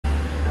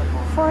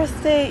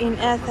Fourth day in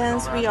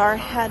Athens, we are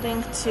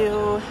heading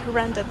to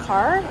rent a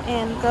car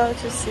and go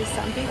to see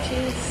some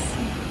beaches.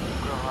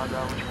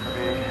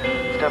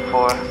 Step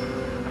 4.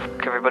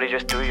 Everybody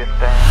just do your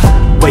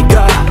thing. Wake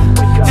up,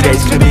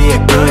 today's gonna be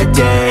a good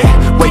day.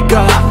 Wake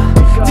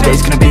up,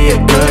 today's gonna be a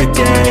good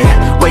day.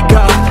 Wake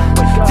up,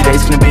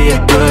 today's gonna be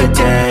a good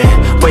day.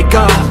 Wake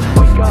up,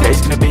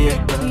 today's gonna be a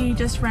good day. We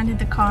just rented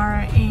the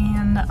car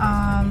and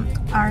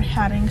are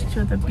heading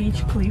to the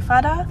beach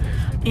Glyfada,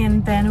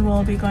 and then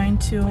we'll be going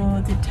to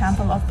the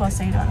temple of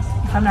Poseidon.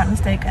 If I'm not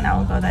mistaken, I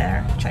will go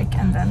there, check,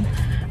 and then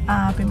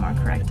be more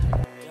correct.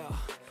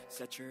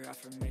 Set your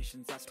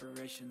affirmations,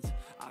 aspirations.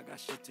 I got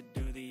shit to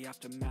do, the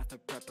aftermath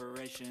of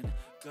preparation.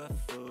 Good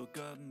food,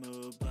 good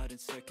mood, blood in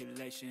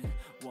circulation.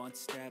 One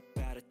step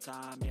at a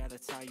time, yeah,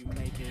 that's how you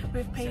make it.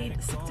 We've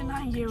paid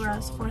 69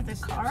 euros for the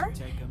car,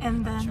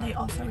 and then they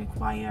also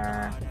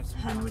require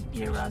 100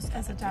 euros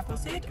as a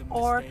deposit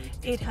or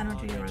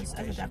 800 euros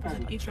as a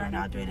deposit if you're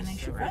not doing an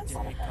insurance.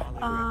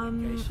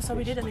 So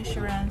we did an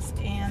insurance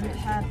and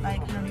had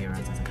like 100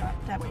 euros as a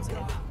deposit.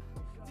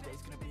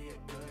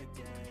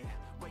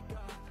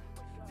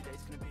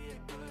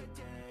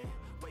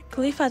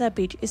 Glyfada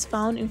Beach is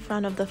found in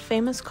front of the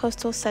famous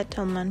coastal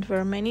settlement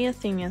where many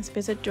Athenians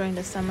visit during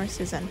the summer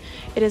season.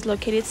 It is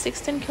located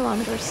 16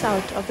 kilometers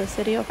south of the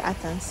city of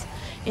Athens.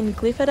 In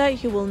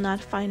Glyfada, you will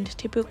not find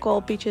typical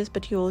beaches,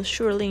 but you will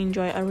surely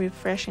enjoy a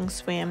refreshing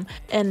swim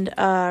and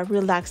a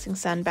relaxing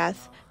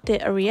sunbath.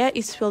 The area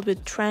is filled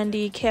with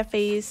trendy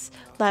cafes,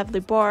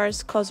 lively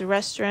bars, cozy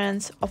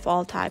restaurants of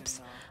all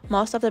types.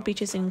 Most of the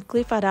beaches in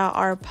Glyfada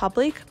are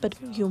public, but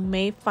you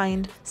may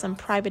find some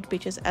private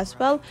beaches as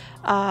well,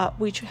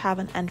 which have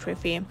an entry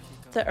fee.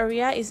 The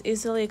area is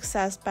easily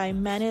accessed by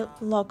many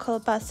local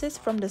buses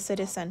from the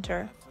city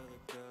center.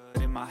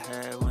 In my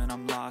head when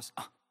I'm lost,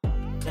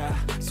 yeah,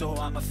 so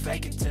I'ma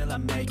fake it till I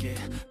make it.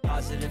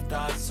 Positive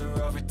thoughts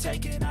are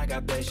overtaken, I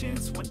got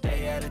patience. One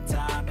day at a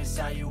time is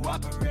how you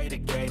operate a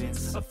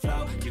cadence. A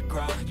flow, you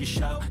grow, you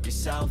show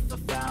yourself a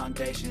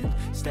foundation.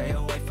 Stay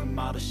away from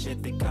all the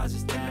shit that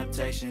causes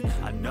temptation.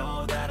 I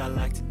know that I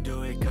like to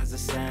do it cause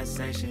it's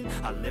sensation.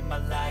 I live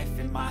my life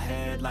in my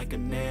head like a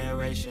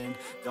narration.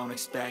 Don't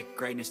expect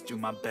greatness, do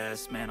my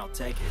best, man, I'll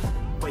take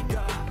it. Wake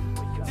up,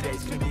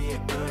 today's gonna be a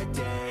good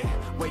day.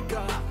 Wake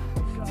up,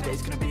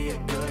 today's gonna be a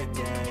good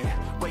day.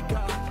 Wake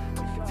up,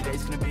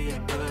 today's gonna be a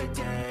good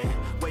day.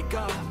 Wake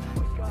up,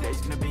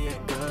 today's gonna be a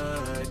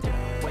good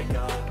day. Wake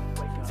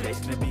up, today's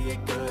gonna be a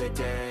good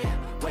day.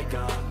 Wake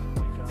up,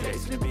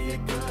 today's gonna be a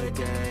good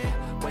day.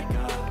 Wake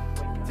up,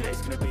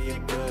 today's gonna be a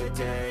good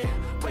day.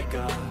 Wake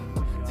up,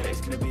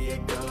 today's gonna be a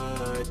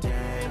good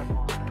day.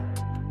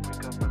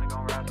 Wake up, really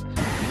gonna rest.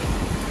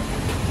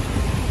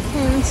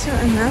 Came to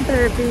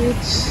another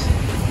beach.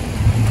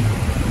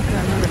 I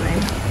don't know the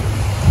name.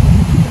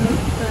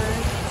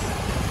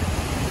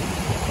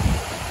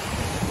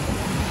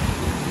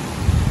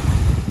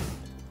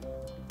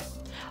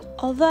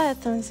 Although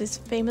Athens is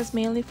famous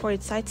mainly for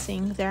its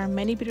sightseeing, there are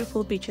many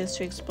beautiful beaches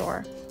to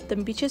explore. The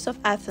beaches of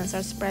Athens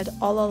are spread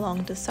all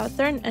along the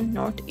southern and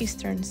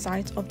northeastern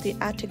sides of the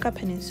Attica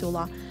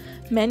peninsula.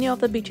 Many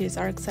of the beaches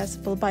are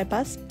accessible by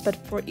bus, but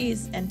for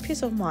ease and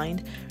peace of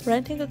mind,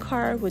 renting a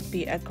car would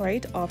be a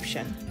great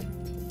option.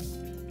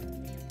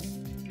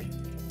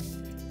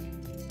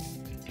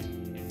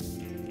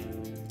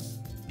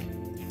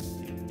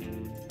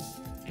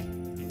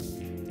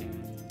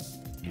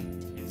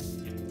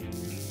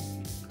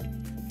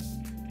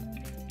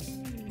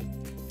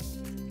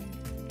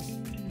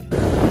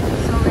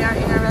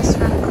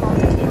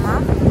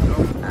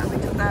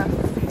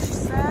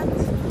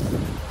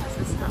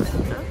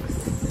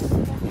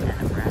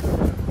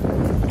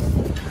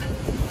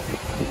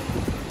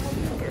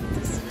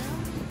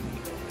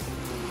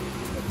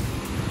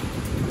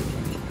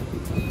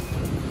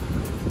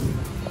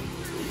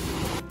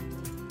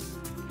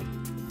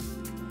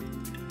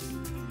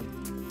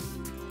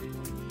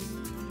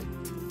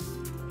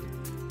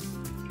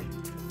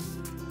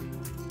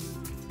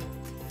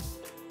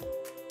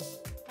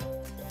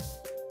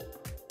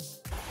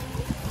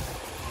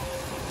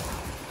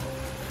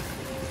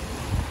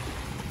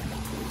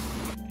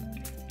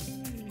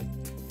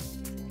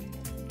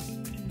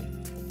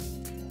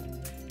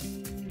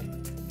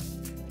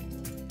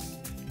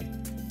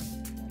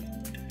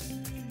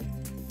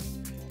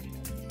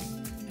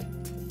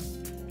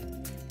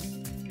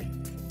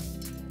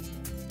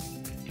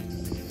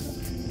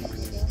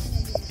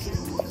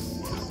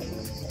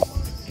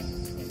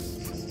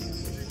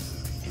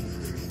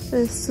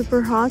 It's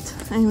super hot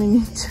and we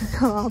need to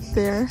go up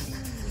there.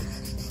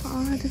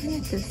 Oh, the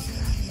beaches.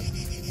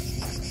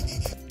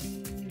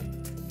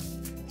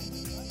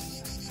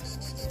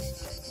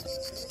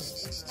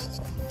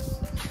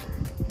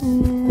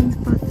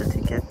 And bought the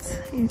ticket.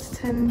 It's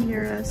 10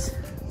 euros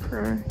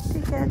per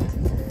ticket.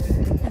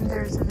 And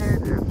there's a very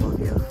beautiful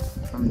view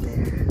from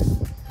there.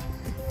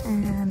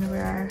 And we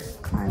are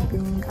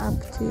climbing up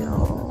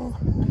till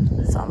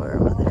somewhere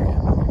over there.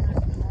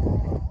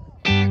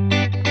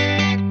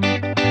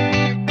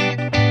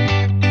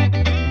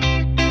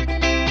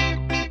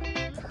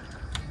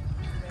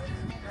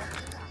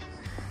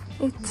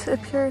 It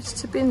appears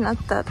to be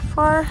not that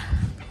far,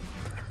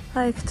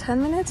 like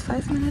 10 minutes,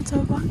 5 minutes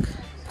of walk.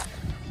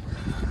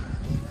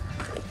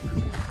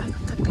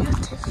 But the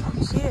beauty from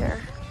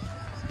here,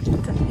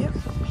 the view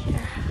from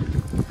here,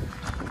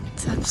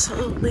 it's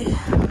absolutely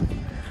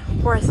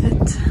worth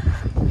it.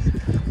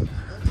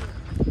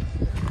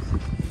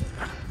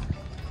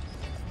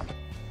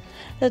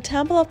 The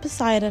Temple of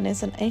Poseidon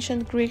is an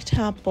ancient Greek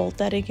temple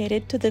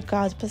dedicated to the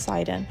god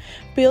Poseidon.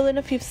 Built in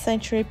the 5th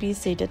century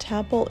BC, the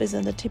temple is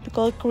in the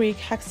typical Greek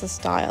hexa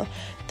style.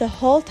 The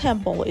whole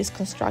temple is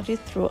constructed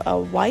through a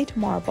white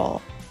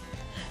marble.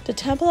 The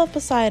Temple of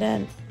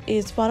Poseidon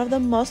is one of the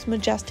most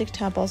majestic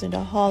temples in the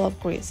whole of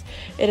Greece.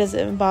 It is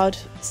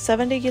about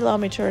 70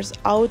 kilometers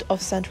out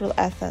of central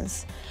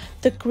Athens.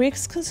 The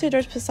Greeks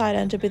considered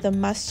Poseidon to be the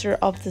master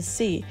of the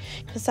sea.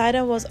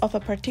 Poseidon was of a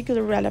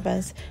particular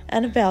relevance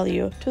and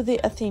value to the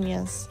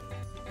Athenians.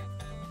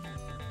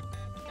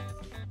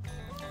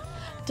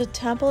 The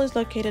temple is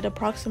located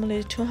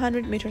approximately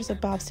 200 meters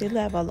above sea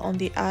level on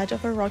the edge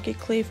of a rocky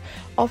cliff,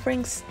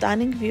 offering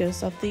stunning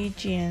views of the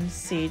Aegean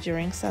Sea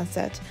during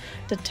sunset.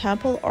 The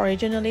temple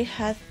originally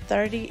had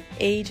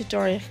 38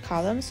 Doric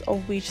columns,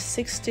 of which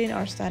 16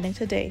 are standing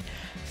today.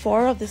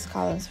 4 of these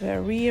columns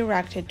were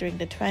re-erected during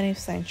the 20th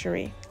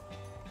century.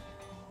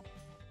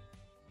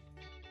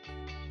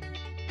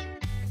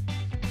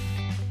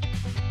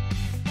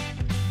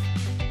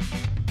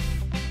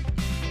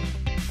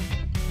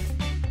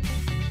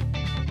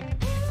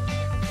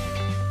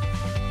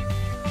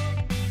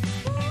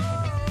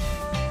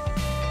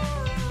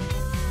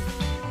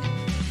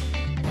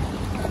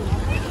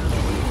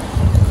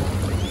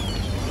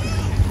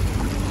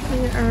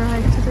 We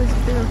arrived to this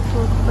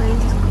beautiful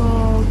place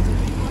called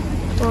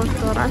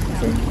Porto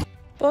Rafti.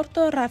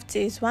 Porto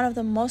Rafti is one of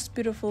the most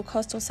beautiful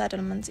coastal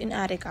settlements in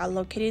Attica,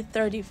 located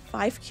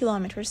 35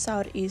 kilometers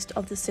southeast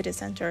of the city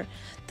center.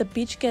 The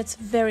beach gets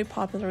very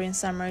popular in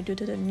summer due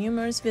to the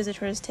numerous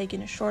visitors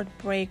taking a short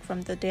break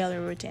from the daily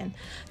routine.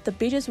 The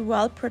beach is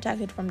well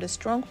protected from the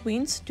strong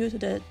winds due to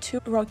the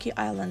 2 rocky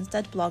islands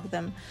that block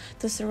them.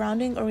 The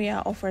surrounding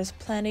area offers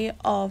plenty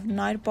of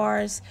night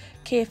bars,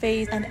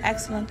 cafes, and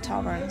excellent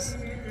taverns.